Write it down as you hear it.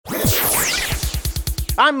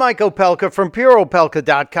I'm Mike Opelka from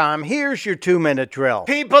PureOpelka.com. Here's your 2-minute drill.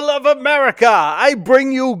 People of America, I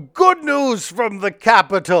bring you good news from the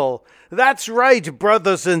Capitol. That's right,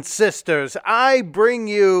 brothers and sisters. I bring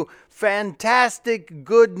you fantastic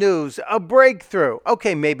good news, a breakthrough.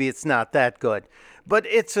 Okay, maybe it's not that good, but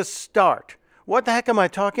it's a start. What the heck am I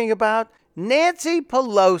talking about? Nancy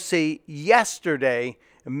Pelosi yesterday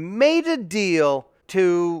made a deal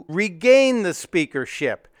to regain the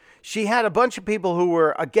speakership. She had a bunch of people who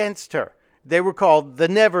were against her. They were called the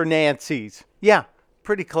Never Nancys. Yeah,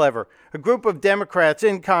 pretty clever. A group of Democrats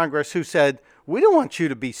in Congress who said, we don't want you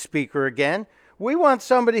to be speaker again. We want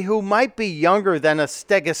somebody who might be younger than a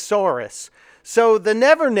stegosaurus. So the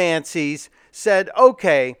Never Nancys said,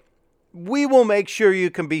 okay, we will make sure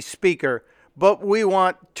you can be speaker, but we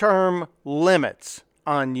want term limits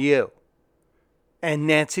on you. And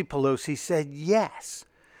Nancy Pelosi said yes.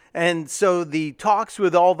 And so the talks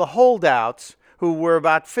with all the holdouts, who were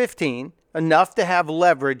about 15, enough to have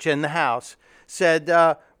leverage in the House, said,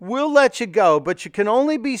 we'll let you go, but you can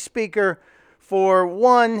only be speaker for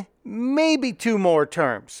 1, maybe 2 more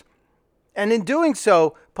terms. And in doing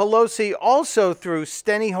so, Pelosi also threw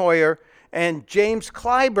Steny Hoyer and James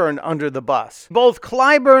Clyburn under the bus. Both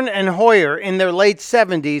Clyburn and Hoyer, in their late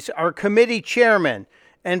 70s, are committee chairmen,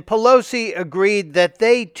 and Pelosi agreed that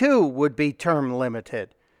they too would be term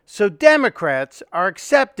limited. So Democrats are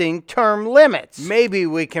accepting term limits. Maybe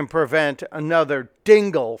we can prevent another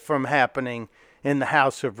dingle from happening in the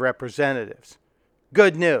House of Representatives.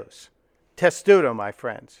 Good news. Testudo, my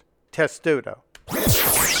friends. Testudo.